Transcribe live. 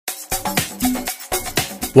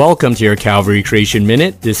Welcome to your Calvary Creation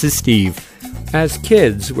Minute. This is Steve. As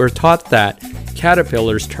kids, we're taught that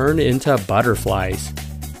caterpillars turn into butterflies.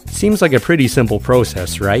 Seems like a pretty simple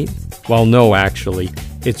process, right? Well, no, actually.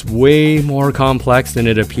 It's way more complex than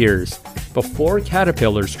it appears. Before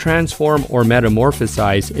caterpillars transform or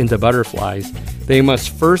metamorphosize into butterflies, they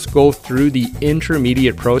must first go through the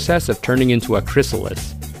intermediate process of turning into a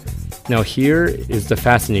chrysalis. Now here is the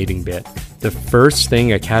fascinating bit. The first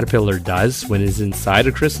thing a caterpillar does when it's inside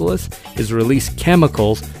a chrysalis is release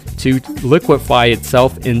chemicals to liquefy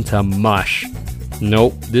itself into mush.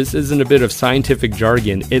 Nope, this isn't a bit of scientific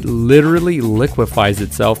jargon. It literally liquefies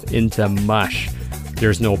itself into mush.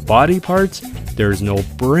 There's no body parts, there's no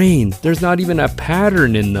brain, there's not even a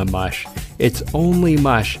pattern in the mush. It's only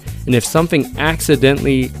mush. And if something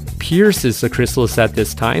accidentally pierces the chrysalis at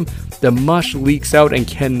this time, the mush leaks out and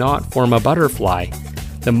cannot form a butterfly.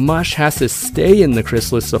 The mush has to stay in the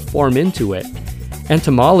chrysalis to form into it.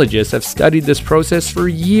 Entomologists have studied this process for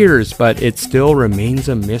years, but it still remains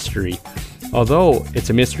a mystery. Although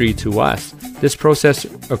it's a mystery to us, this process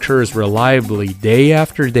occurs reliably day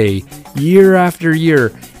after day, year after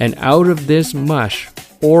year, and out of this mush,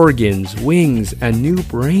 organs, wings, and new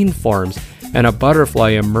brain forms, and a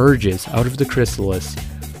butterfly emerges out of the chrysalis.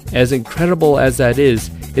 As incredible as that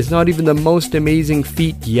is, it's not even the most amazing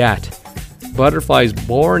feat yet. Butterflies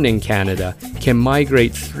born in Canada can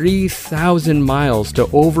migrate 3,000 miles to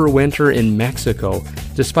overwinter in Mexico,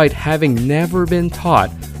 despite having never been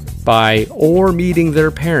taught by or meeting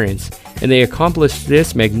their parents, and they accomplish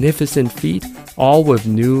this magnificent feat all with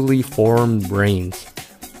newly formed brains.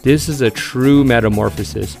 This is a true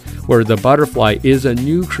metamorphosis, where the butterfly is a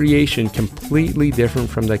new creation completely different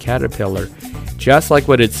from the caterpillar. Just like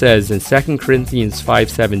what it says in 2 Corinthians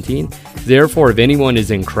 5:17, therefore if anyone is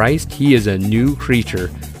in Christ, he is a new creature.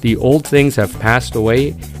 The old things have passed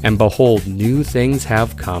away, and behold, new things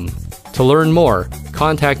have come. To learn more,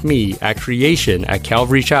 contact me at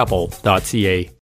creation@calvarychapel.ca.